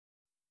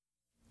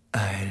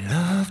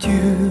loved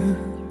you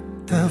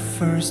the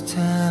first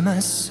time I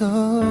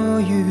saw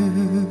you.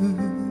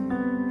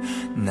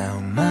 Now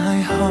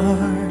my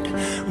heart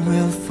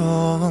will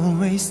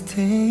always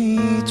stay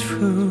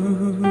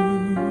true.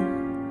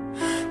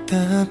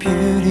 The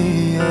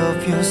beauty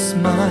of your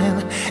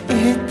smile,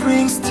 it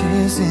brings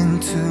tears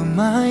into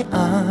my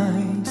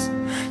eyes.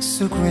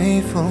 So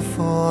grateful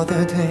for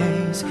the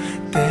days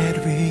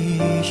that we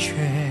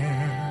share.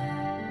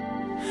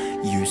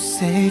 You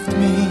saved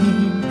me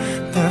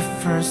the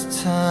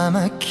first time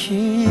I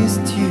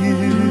kissed you.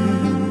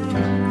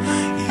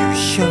 You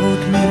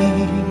showed me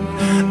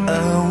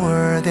a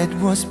world that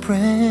was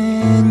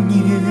brand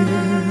new.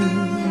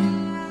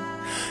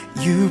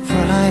 You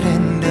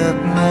brightened up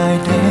my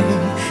day.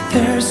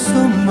 There's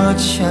so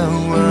much I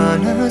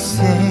wanna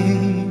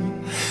say.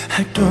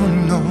 I don't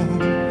know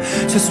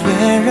just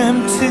where I'm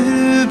to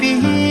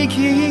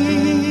begin.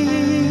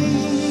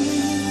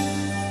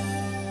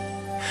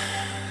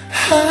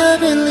 I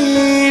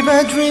believe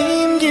I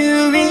dreamed you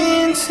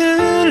into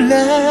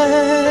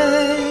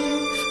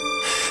life.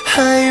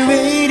 I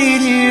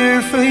waited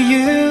here for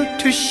you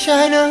to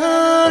shine a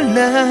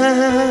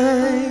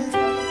light.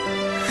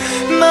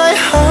 My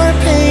heart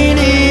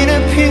painted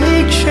a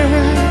picture,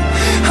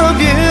 a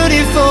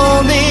beautiful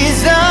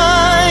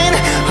design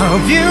of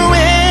you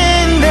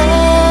and I.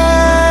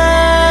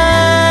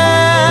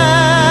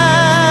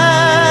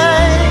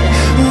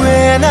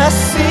 When I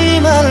see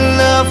my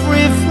love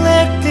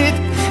reflected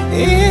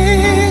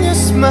in your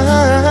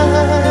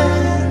smile,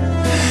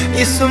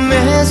 it's so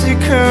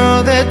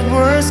magical that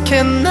words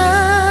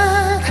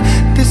cannot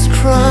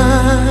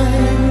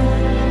describe.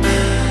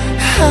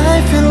 I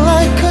feel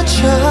like a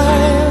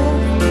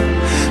child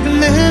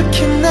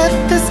looking at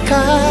the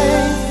sky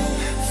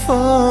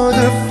for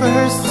the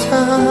first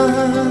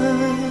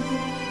time.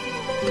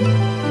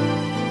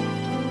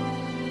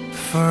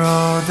 For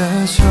all the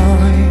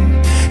joy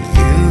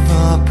you've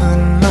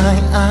opened my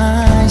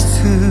eyes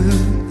to,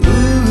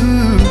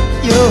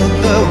 you're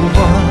the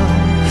one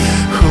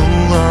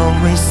who'll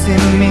always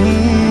see me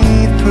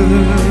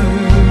through.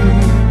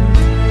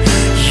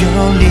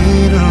 Your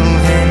little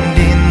hand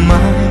in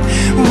mine,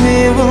 we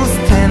will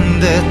stand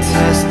the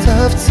test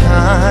of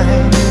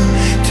time.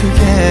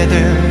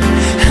 Together,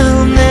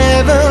 I'll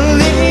never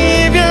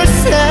leave your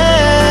side.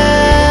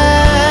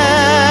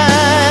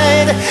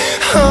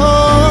 Oh,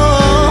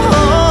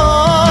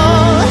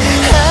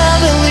 I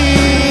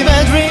believe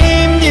I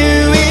dreamed you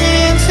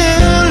into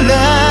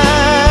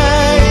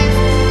life,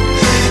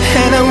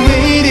 and I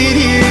waited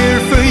here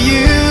for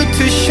you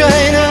to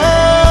shine a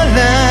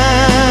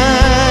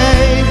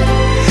light.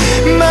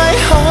 My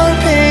heart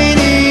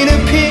painted a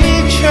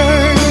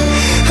picture,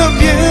 a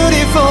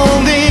beautiful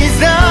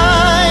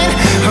design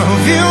of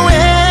you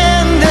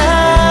and I.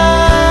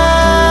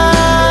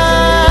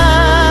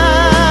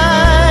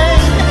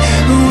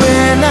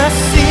 When I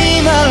see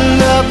my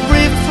love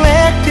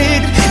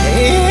reflected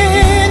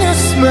in your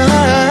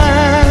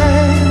smile,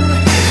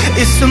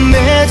 it's so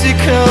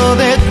magical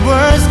that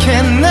words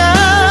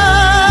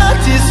cannot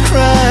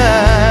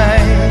describe.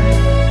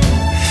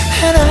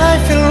 And I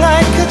feel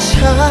like a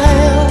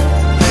child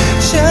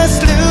just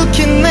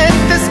looking at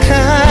the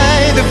sky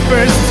the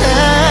first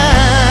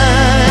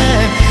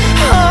time.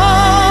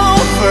 Oh,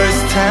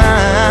 first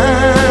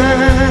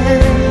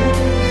time.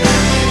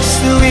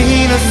 So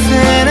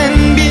innocent and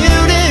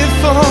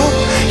beautiful,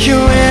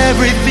 you're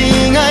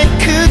everything I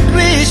could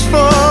wish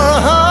for.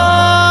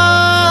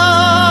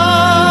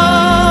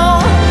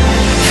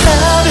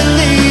 I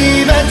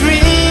believe I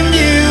dreamed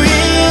you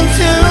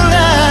into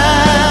life,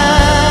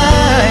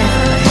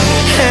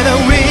 and I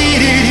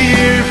waited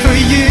here for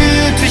you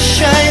to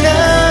shine a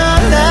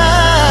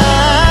light.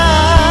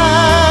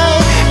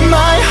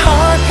 My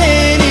heart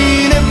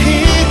painted a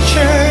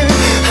picture,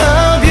 a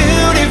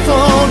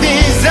beautiful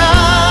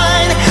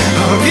design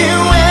of you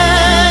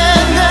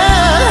and I.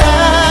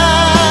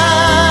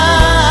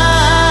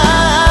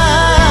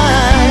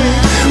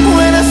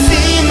 When I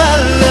see my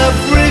love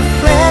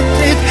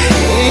reflected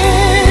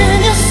in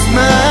your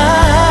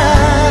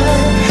smile,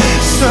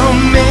 so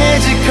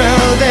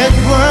magical that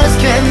words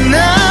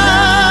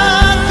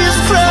cannot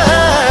describe.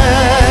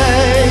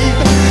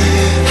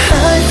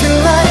 I feel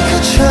like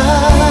a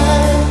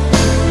child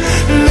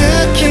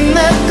looking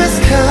at the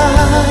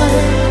sky.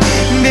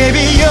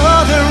 Baby,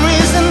 you're the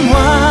reason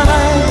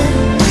why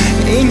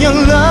in your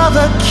love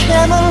I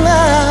came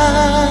alive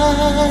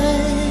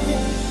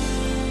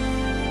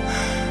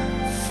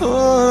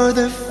for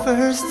the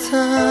first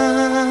time.